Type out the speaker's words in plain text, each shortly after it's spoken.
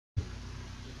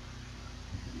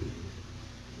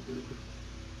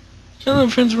Hello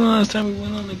friends, from last time we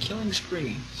went on a killing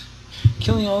spree.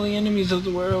 Killing all the enemies of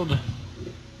the world.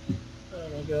 Oh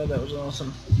my god, that was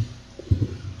awesome.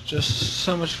 Just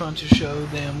so much fun to show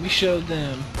them. We showed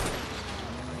them.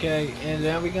 Okay, and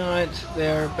now we got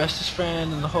their bestest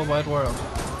friend in the whole wide world.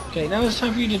 Okay, now it's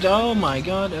time for you to die. Oh my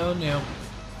god, oh no.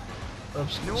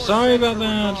 Oops. Sorry about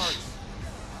that.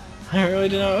 I really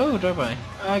did not. Oh, drive-by.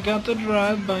 I got the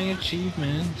drive-by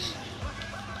achievements.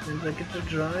 Means I get to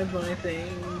drive by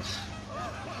things.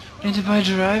 And by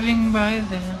driving by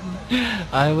them,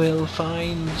 I will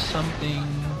find something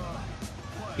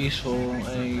peaceful.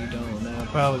 I don't know.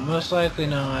 Probably, most likely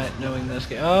not, knowing this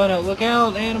game. Oh no, look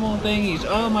out! Animal thingies!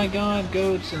 Oh my god,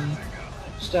 goats and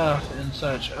stuff and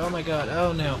such. Oh my god,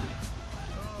 oh no.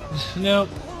 Nope.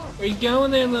 Where you going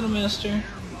there, little mister?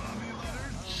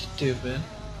 Stupid.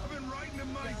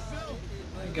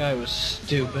 That guy was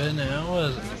stupid now,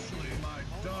 wasn't he?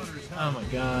 Oh my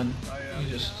god. He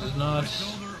just does not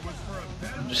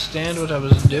understand what I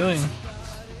was doing.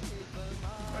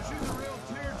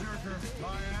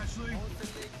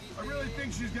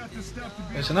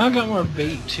 Okay, so now I got more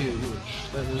bait too,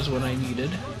 which that is what I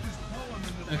needed.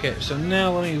 Okay, so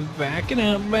now let me backing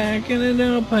it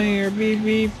up here, beep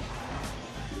beep.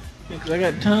 Because I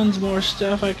got tons more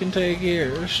stuff I can take here.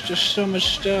 There's just so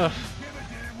much stuff.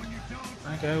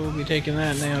 Like I will be taking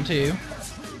that now too.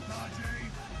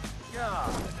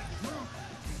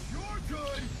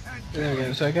 There we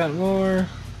go, so I got more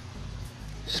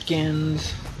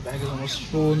skins. The bag is almost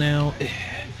full now.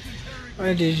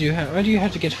 Why do you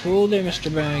have to get full there,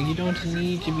 Mr. Bag? You don't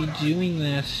need to be doing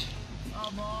that.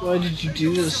 Why did you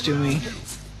do this to me?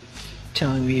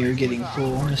 Telling me you're getting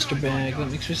full, Mr. Bag.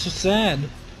 That makes me so sad.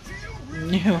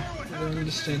 No, I don't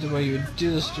understand why you would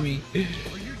do this to me.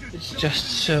 It's just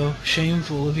so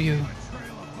shameful of you.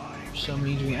 So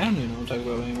mean to me. I don't even know what I'm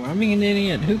talking about anymore. I'm being an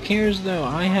idiot. Who cares though?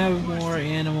 I have more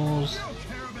animals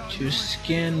to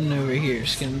skin over here.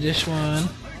 Skin this one.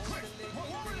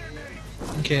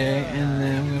 Okay, and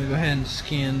then I'm gonna go ahead and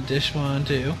skin this one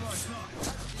too.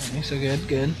 Okay, so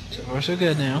good. So far so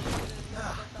good now.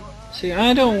 See,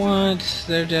 I don't want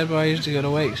their dead bodies to go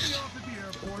to waste.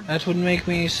 That would make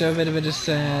me so bit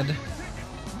sad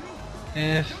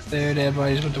if their dead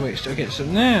bodies went to waste. Okay, so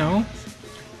now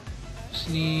just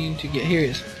need to get here. He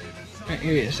is. Right,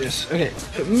 here he is. Yes. Okay,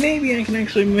 but maybe I can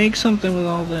actually make something with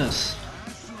all this.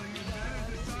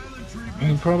 I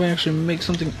can probably actually make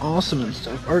something awesome and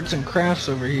stuff. Arts and crafts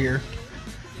over here.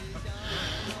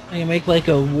 I can make like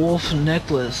a wolf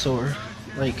necklace or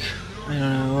like, I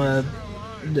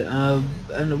don't know,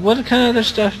 and what kind of other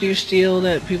stuff do you steal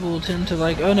that people tend to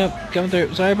like? Oh no, come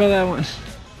through. Sorry about that one.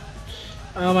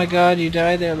 Oh my god, you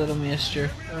died there, little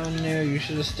mister. Oh no, you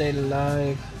should have stayed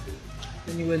alive.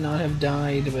 Then you would not have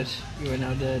died, but you are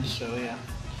now dead, so yeah.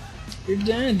 You're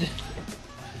dead.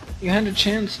 You had a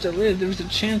chance to live. There was a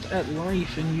chance at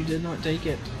life, and you did not take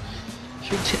it. You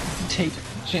didn't take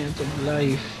a chance of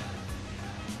life.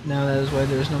 Now that is why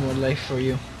there is no more life for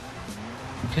you.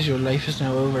 Because your life is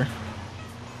now over.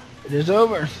 It is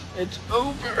over. It's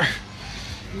over.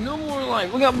 No more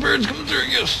life. Look out, birds coming through.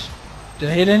 Yes. Did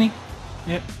I hit any?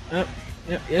 Yep. Yep.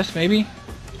 Yes, maybe.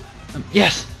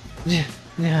 Yes. Yeah.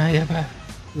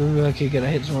 Okay, good. I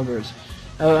hit some more birds.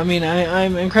 Oh, I mean,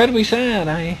 I'm incredibly sad.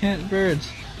 I hit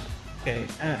birds. Okay,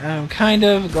 I'm kind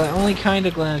of glad, only kind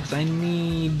of glad, because I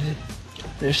need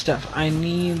their stuff. I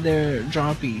need their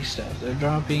droppy stuff. They're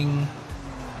dropping,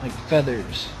 like,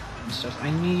 feathers and stuff. I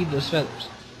need those feathers.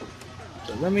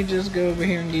 So let me just go over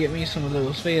here and get me some of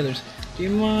those feathers. Do you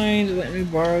mind letting me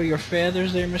borrow your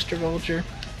feathers there, Mr. Vulture?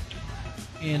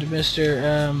 And Mr.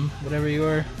 Whatever you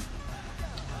are.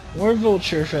 More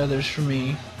vulture feathers for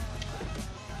me.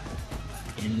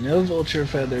 And no vulture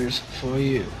feathers for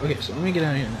you. Okay, so let me get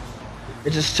out of here now.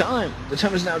 It is time. The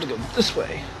time is now to go this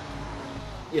way.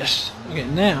 Yes. Okay,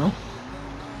 now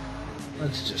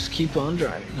let's just keep on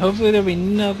driving. Hopefully there'll be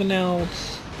nothing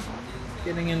else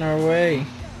getting in our way.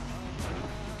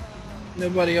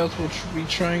 Nobody else will be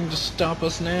trying to stop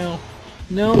us now.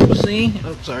 No, see?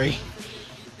 Oh, sorry.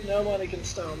 Nobody can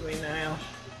stop me now.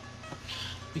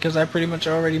 Because I pretty much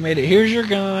already made it. Here's your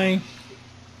guy.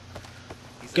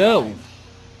 Go. You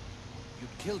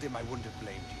killed him, I wouldn't have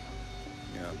blamed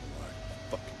you. Yeah,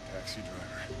 fucking taxi driver.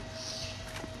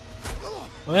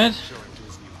 What?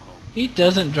 He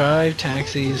doesn't drive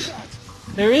taxis.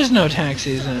 There is no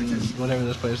taxis in whatever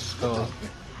this place is called.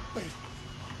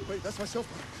 Wait, that's my cell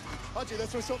phone. Ajay,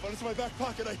 that's my cell phone. It's in my back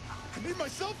pocket. I need my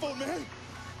cell phone, man.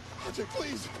 Ajay,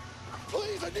 please.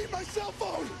 Please, I need my cell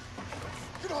phone.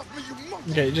 Get off me, you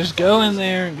monkey. Okay, just go in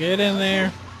there. Get in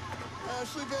there.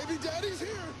 Ashley, baby, daddy's here.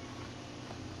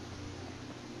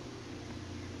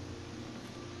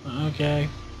 Okay.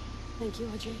 Thank you,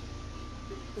 Ajay.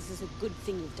 This is a good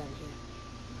thing you've done here.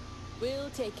 We'll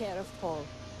take care of Paul.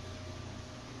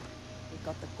 We've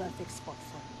got the perfect spot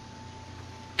for him.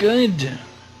 Good.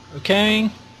 Okay.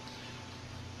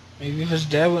 Maybe if his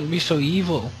dad wouldn't be so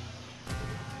evil.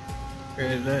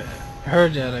 Her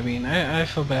dad, I mean. I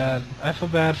feel bad. I feel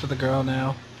bad for the girl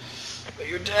now. But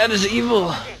your dad is evil.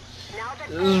 Now that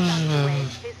Paul's out of the way,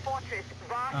 his fortress,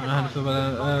 I don't know how to feel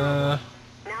about that.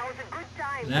 now is a good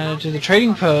time to Added launch to the the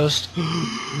trading post.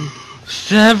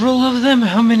 Several of them?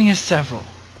 How many is several?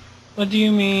 What do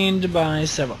you mean to buy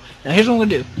several? Now here's what I'm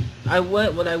gonna do.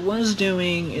 What I was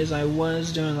doing is I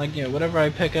was doing like, you know, whatever I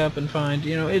pick up and find,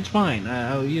 you know, it's fine.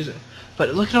 I'll use it.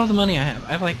 But look at all the money I have.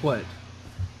 I have like what?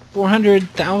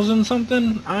 400,000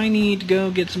 something? I need to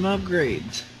go get some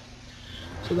upgrades.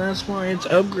 So that's why it's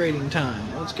upgrading time.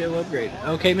 Let's go upgrade.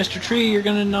 Okay, Mr. Tree, you're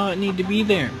gonna not need to be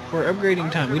there for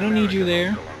upgrading time. We don't need you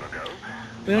there.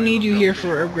 We don't need you here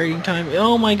for upgrading time.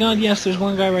 Oh my god, yes, there's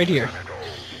one guy right here.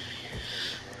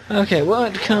 Okay,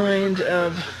 what kind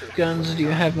of guns do you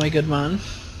have, my good man?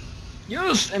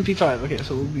 Yes, MP5. Okay,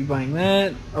 so we'll be buying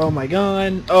that. Oh my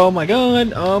god. Oh my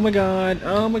god. Oh my god.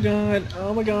 Oh my god.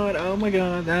 Oh my god. Oh my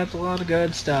god. That's a lot of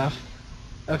good stuff.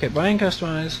 Okay, buying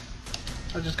customize.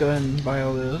 I'll just go ahead and buy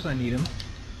all those. I need them.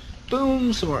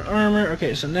 Boom, some more armor.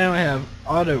 Okay, so now I have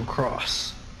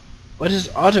autocross. What is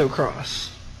autocross?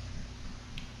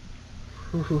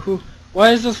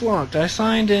 Why is this locked? I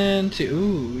signed in to...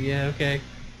 Ooh, yeah, okay.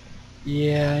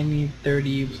 Yeah, I need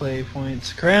 30 play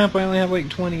points. Crap, I only have like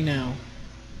 20 now.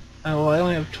 Oh, well, I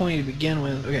only have 20 to begin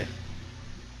with. Okay.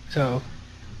 So,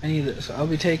 I need this. So I'll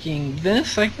be taking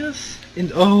this, I guess?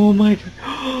 And, oh my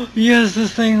god. Yes,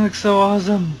 this thing looks so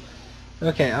awesome.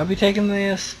 Okay, I'll be taking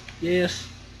this. Yes.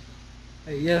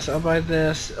 Yes, I'll buy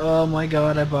this. Oh my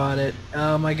god, I bought it.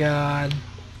 Oh my god.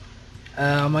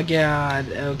 Oh my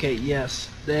god. Okay, yes.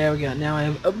 There we go. Now I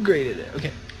have upgraded it.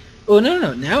 Okay. Oh,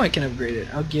 no. Now I can upgrade it.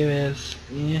 I'll give it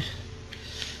an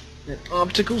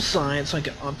optical sight so I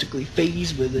can optically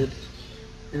phase with it.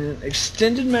 And an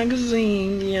extended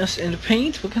magazine. Yes. And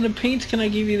paint. What kind of paint can I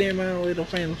give you there, my little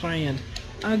friend?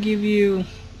 I'll give you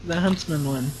the Huntsman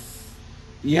one.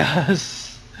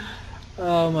 Yes.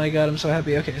 Oh my god, I'm so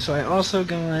happy. Okay, so I also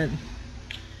got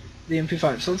the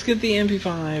MP5. So let's get the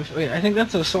MP5. Okay, I think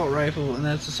that's an assault rifle and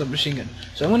that's a submachine gun.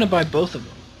 So I'm gonna buy both of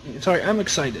them. Sorry, I'm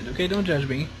excited. Okay, don't judge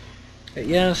me. Okay,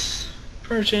 yes,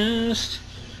 purchased.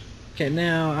 Okay,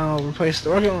 now I'll replace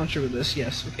the rocket launcher with this.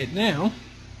 Yes. Okay, now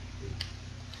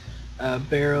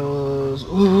barrels.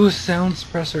 Ooh, sound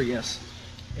suppressor. Yes.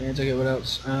 And okay, what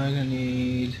else? I'm gonna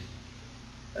need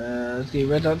let's get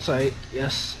red dot sight.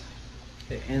 Yes.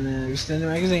 Okay, and then extended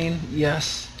magazine.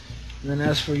 Yes. And then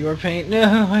as for your paint,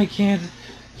 no, I can't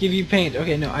give you paint.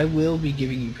 Okay, no, I will be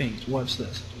giving you paint. Watch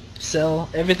this. Sell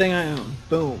everything I own.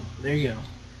 Boom. There you go.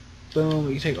 Boom.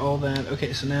 We can take all that.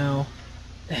 Okay, so now,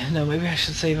 no, maybe I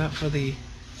should save up for the.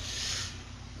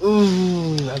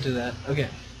 Ooh, I'll do that. Okay.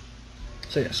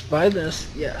 So yes, buy this.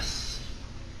 Yes.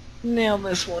 Now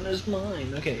this one is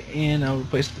mine. Okay, and I'll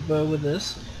replace the bow with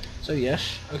this. So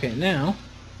yes. Okay, now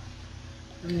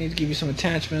I need to give you some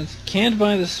attachments. Can't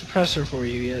buy the suppressor for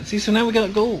you yet. See, so now we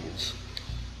got goals.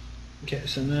 Okay,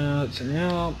 so now.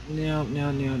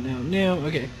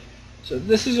 Okay, so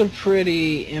this is a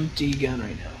pretty empty gun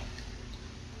right now.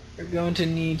 We're going to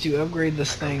need to upgrade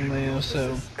this thing though,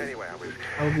 so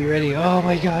I'll be ready. Oh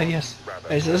my god, yes.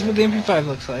 Okay, so this is what the MP5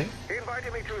 looks like.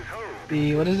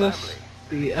 The, what is this?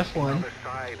 The F1.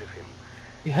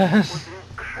 Yes.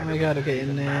 Oh my god, okay,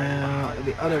 and now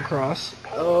the autocross.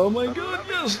 Oh my god,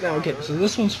 yes! Now, okay, so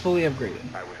this one's fully upgraded.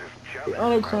 The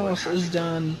autocross is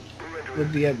done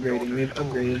with the upgrading. We've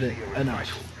upgraded it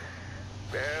enough.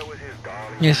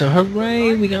 Yeah, so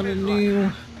hooray, we got a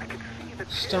new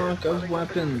stock of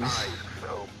weapons.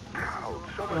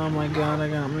 Oh my god, I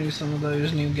got me some of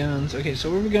those new guns. Okay, so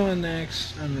where are we going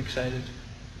next? I'm excited.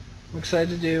 I'm excited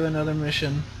to do another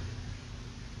mission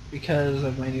because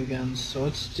of my new guns. So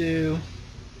let's do...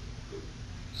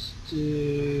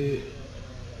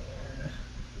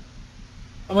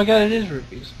 Oh my god, it is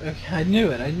rupees. Okay, I knew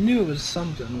it. I knew it was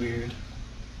something weird.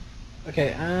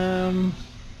 Okay,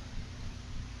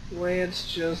 let's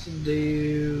just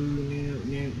do...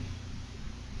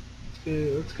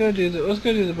 Let's go do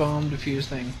the bomb defuse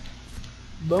thing.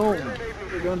 Boom!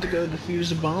 We're going to go defuse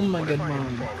the bomb, my good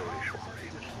man.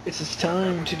 It's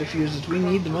time to defuse it. We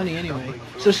need the money anyway.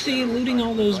 So see, looting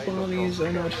all those bodies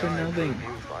are not for nothing.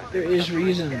 There is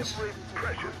reasons.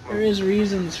 There is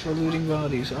reasons for looting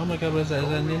bodies. Oh my god, what is that? Is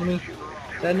that an enemy?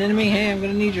 Is that an enemy? Hey, I'm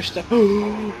gonna need your stuff.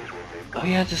 Oh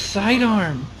yeah, it's a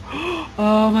sidearm.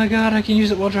 Oh my god, I can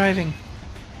use it while driving.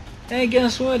 Hey,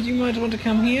 guess what? You might want to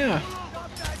come here.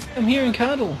 Come here and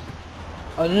cuddle.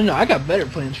 Oh, no, no, I got better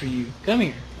plans for you. Come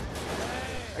here.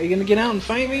 Are you gonna get out and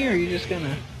fight me, or are you just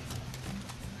gonna...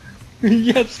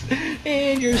 Yes,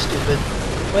 and you're stupid.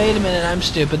 Wait a minute, I'm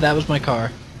stupid. That was my car.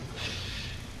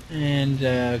 And,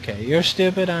 okay, you're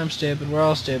stupid, I'm stupid, we're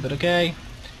all stupid, okay?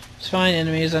 It's fine,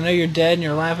 enemies. I know you're dead and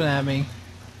you're laughing at me.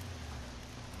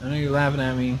 I know you're laughing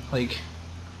at me, like,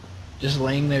 just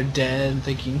laying there dead and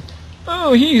thinking,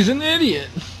 oh, he's an idiot.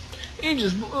 He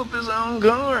just blew up his own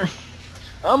car.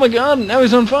 Oh my god, now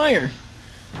he's on fire.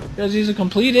 Because he's a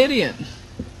complete idiot.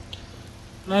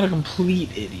 Not a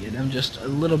complete idiot, I'm just a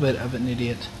little bit of an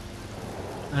idiot.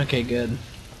 Okay, good.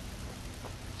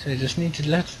 So I just need to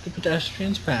let the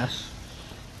pedestrians pass.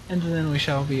 And then we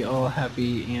shall be all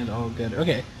happy and all good.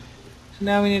 Okay, so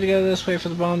now we need to go this way for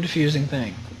the bomb defusing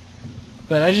thing.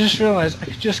 But I just realized I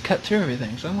could just cut through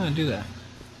everything, so I'm going to do that.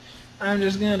 I'm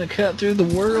just going to cut through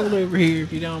the world over here,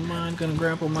 if you don't mind. Going to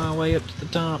grapple my way up to the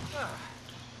top.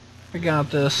 I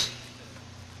got this.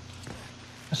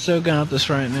 I so got this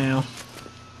right now.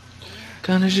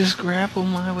 Gonna just grapple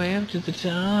my way up to the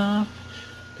top.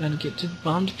 Gotta get to the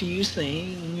bomb defuse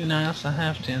thing, and I also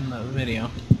have to end the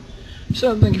video.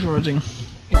 So, thank you for watching.